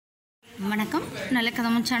வணக்கம். நல்ல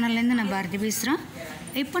கதமம் சேனல்லேருந்து நான் பாரதி பேசுகிறேன்.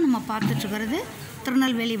 இப்போ நம்ம பார்த்துட்ருக்கிறது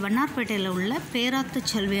திருநெல்வேலி வண்ணார்பேட்டையில் உள்ள பேராத்து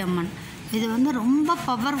செல்வி அம்மன். இது ரொம்ப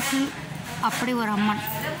பவர்ஃபுல் அப்படி ஒரு அம்மன்.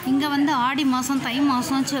 இங்கே ஆடி மாதம், தை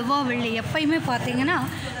மாதம், செவ்வாய், வெள்ளி எப்பயுமே பார்த்திங்கன்னா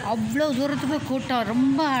அவ்வளோ தூரத்துக்கு கூட்டம்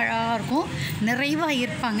ரொம்ப அழகாக இருக்கும், நிறைவாக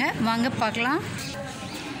இருப்பாங்க. வாங்க பார்க்கலாம்.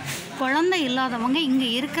 குழந்தை இல்லாதவங்க இங்கே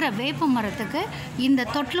இருக்கிற வேப்ப மரத்துக்கு இந்த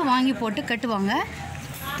தொட்டில் வாங்கி போட்டு கட்டுவாங்க.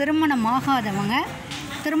 திருமணம் ஆகாதவங்க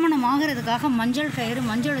திருமணம் ஆகிறதுக்காக மஞ்சள் கயிறு,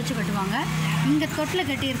 மஞ்சள் வச்சு கட்டுவாங்க. இங்கே தொட்டில்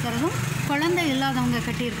கட்டியிருக்கிறதும் குழந்தை இல்லாதவங்க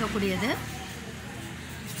கட்டியிருக்கக்கூடியது.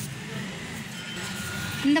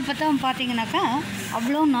 இந்த பக்கம் பார்த்தீங்கன்னாக்கா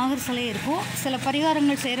அவ்வளோ நாகர் சிலை இருக்கும். சில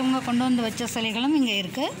பரிகாரங்கள் செய்கிறவங்க கொண்டு வந்து வச்ச சிலைகளும் இங்கே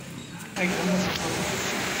இருக்குது.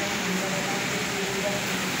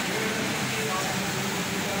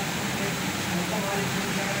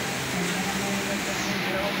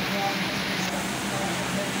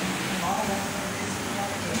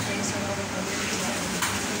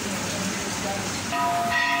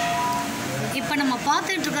 இப்போ நம்ம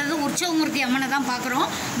பார்த்துட்டு இருக்கிறது உற்சவமூர்த்தி அம்மனை தான் பார்க்குறோம்.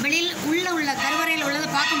 வெளியில் உள்ள கருவறையில் உள்ளதை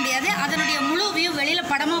பார்க்க முடியாது. அதனுடைய முழு வியூ வெளியில்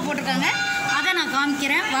படமாக போட்டிருக்காங்க. அதை நான்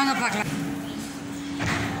காமிக்கிறேன், வாங்க பார்க்கலாம்.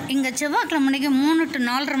 இங்கே செவ்வாய்க்கிழமை மணிக்கு 3 to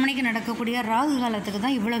 4:30 மணிக்கு நடக்கக்கூடிய ராகு காலத்துக்கு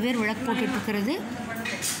தான் இவ்வளோ பேர் விளக்கு போட்டுட்ருக்கிறது.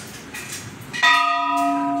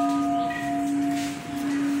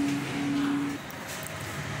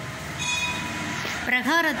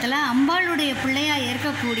 பிரகாரத்தில் அம்பாளுடைய பிள்ளையாக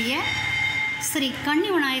இருக்கக்கூடிய ஸ்ரீ கன்னி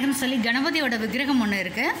விநாயகர்னு சொல்லி கணபதியோட விக்கிரகம் ஒன்று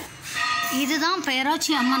இருக்குது. இதுதான்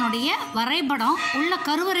பேராச்சி அம்மனுடைய வரைபடம். உள்ள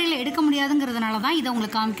கருவறையில் எடுக்க முடியாதுங்கிறதுனால தான் இதை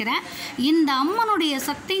உங்களுக்கு காமிக்கிறேன். இந்த அம்மனுடைய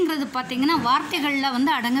சக்திங்கிறது பார்த்திங்கன்னா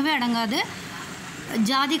வார்த்தைகளில் அடங்கவே அடங்காது.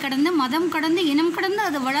 ஜாதி கடந்து, மதம் கடந்து, இனம் கடந்து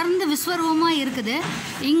அது வளர்ந்து விஸ்வரூபமாக இருக்குது.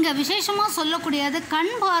 இங்கே விசேஷமாக சொல்லக்கூடியது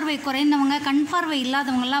கண் பார்வை குறைந்தவங்க, கண் பார்வை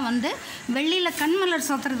இல்லாதவங்கெல்லாம் வெள்ளியில் கண்மலர்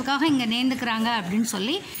சாத்துறதுக்காக இங்கே நேர்ந்துக்கிறாங்க அப்படின்னு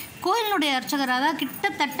சொல்லி கோயிலுடைய அர்ச்சகராக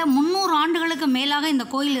கிட்டத்தட்ட 300 ஆண்டுகளுக்கு மேலாக இந்த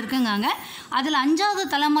கோயில் இருக்குங்காங்க. அதில் 5வது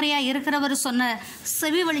தலைமுறையாக இருக்கிறவர் சொன்ன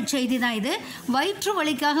செவி வழி செய்தி தான் இது. வயிற்று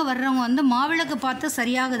வலிக்காக வர்றவங்க மாவிளக்கு பார்த்து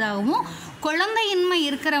சரியாகுதாகவும், குழந்தையின்மை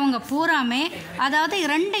இருக்கிறவங்க பூராமே அதாவது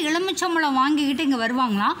 2 எலுமிச்சம்பழம் வாங்கிக்கிட்டு இங்கே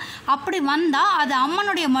வருவாங்களாம். அப்படி வந்தால் அது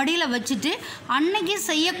அம்மனுடைய மடியில் வச்சுட்டு அன்னைக்கு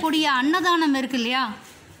செய்யக்கூடிய அன்னதானம் இருக்கு இல்லையா,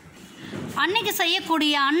 அன்னைக்கு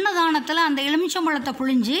செய்யக்கூடிய அன்னதானத்தில் அந்த எலுமிச்சம்பழத்தை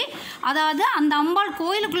புழிஞ்சு, அதாவது அந்த அம்பாள்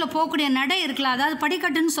கோயிலுக்குள்ளே போகக்கூடிய நடை இருக்குல்ல, அதாவது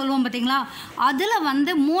படிக்கட்டுன்னு சொல்லுவோம் பார்த்தீங்களா, அதில்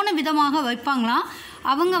 3 விதமாக வைப்பாங்களாம்.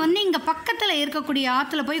 அவங்க இங்கே பக்கத்தில் இருக்கக்கூடிய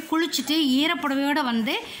ஆற்றுல போய் குளிச்சுட்டு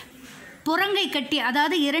ஈரப்புடவையோடு புறங்கை கட்டி,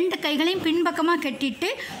 அதாவது 2 கைகளையும் பின்பக்கமாக கட்டிட்டு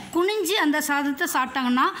குனிஞ்சு அந்த சாதத்தை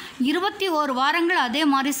சாப்பிட்டாங்கன்னா 21 வாரங்கள் அதே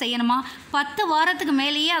மாதிரி செய்யணுமா. 10 வாரத்துக்கு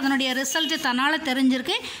மேலேயே அதனுடைய ரிசல்ட்டு தன்னால்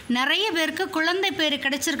தெரிஞ்சிருக்கு. நிறைய பேருக்கு குழந்தை பேர்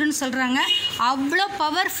கிடச்சிருக்குன்னு சொல்கிறாங்க. அவ்வளோ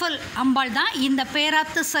பவர்ஃபுல் அம்பாள் தான் இந்த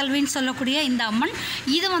பேராத்து செல்வின்னு சொல்லக்கூடிய இந்த அம்மன்.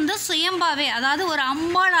 இது சுயம்பாவே, அதாவது ஒரு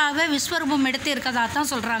அம்பாளாகவே விஸ்வரூபம் எடுத்து இருக்கதா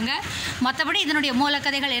தான் சொல்கிறாங்க. மற்றபடி இதனுடைய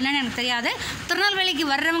மூலக்கதைகள் என்னென்னு எனக்கு தெரியாது. திருநெல்வேலிக்கு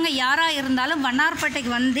வர்றவங்க யாராக இருந்தாலும்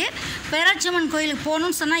வண்ணார்பேட்டைக்கு பேராச்சியம்மன் கோயிலுக்கு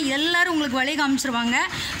போகணுன்னு சொன்னால் எல்லோரும் உங்களுக்கு வழி காமிச்சிருவாங்க.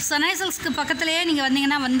 சனைசல்ஸ்க்கு பக்கத்துலேயே நீங்கள்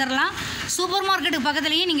வந்தீங்கன்னா வந்துடலாம். சூப்பர் மார்க்கெட்டுக்கு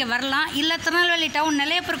பக்கத்துலேயே நீங்கள் வரலாம். இல்லை திருநெல்வேலி டவுன்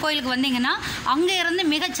நெல்லையப்பர் கோயிலுக்கு வந்தீங்கன்னா அங்கே இருந்து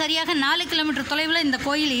மிகச்சரியாக 4 கிலோமீட்டர் தொலைவில் இந்த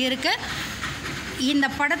கோயில் இருக்குது. இந்த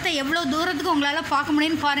படத்தை எவ்வளோ தூரத்துக்கு உங்களால் பார்க்க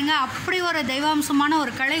முடியும்னு பாருங்கள். அப்படி ஒரு தெய்வாம்சமான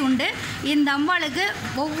ஒரு கலை உண்டு. இந்த அம்பாளுக்கு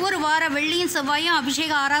ஒவ்வொரு வார வெள்ளியும் செவ்வாயும்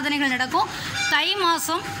அபிஷேக ஆராதனைகள் நடக்கும். தை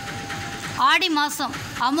மாதம், ஆடி மாதம்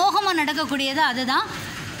அமோகமாக நடக்கக்கூடியது அதுதான்.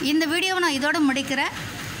 இந்த வீடியோவை நான் இதோடு முடிக்கிறேன்.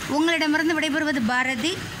 உங்களிடமிருந்து விடைபெறுவது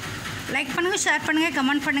பாரதி. லைக் பண்ணுங்கள், ஷேர் பண்ணுங்கள்,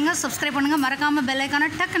 கமெண்ட் பண்ணுங்கள், சப்ஸ்கிரைப் பண்ணுங்கள். மறக்காமல் பெல் ஐக்கானை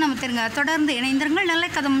டக்கு நமத்திருங்க. தொடர்ந்து இணைந்திருங்கள். நல்ல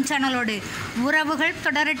கதம் சேனலோடு உறவுகள்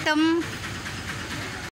தொடரட்டும்.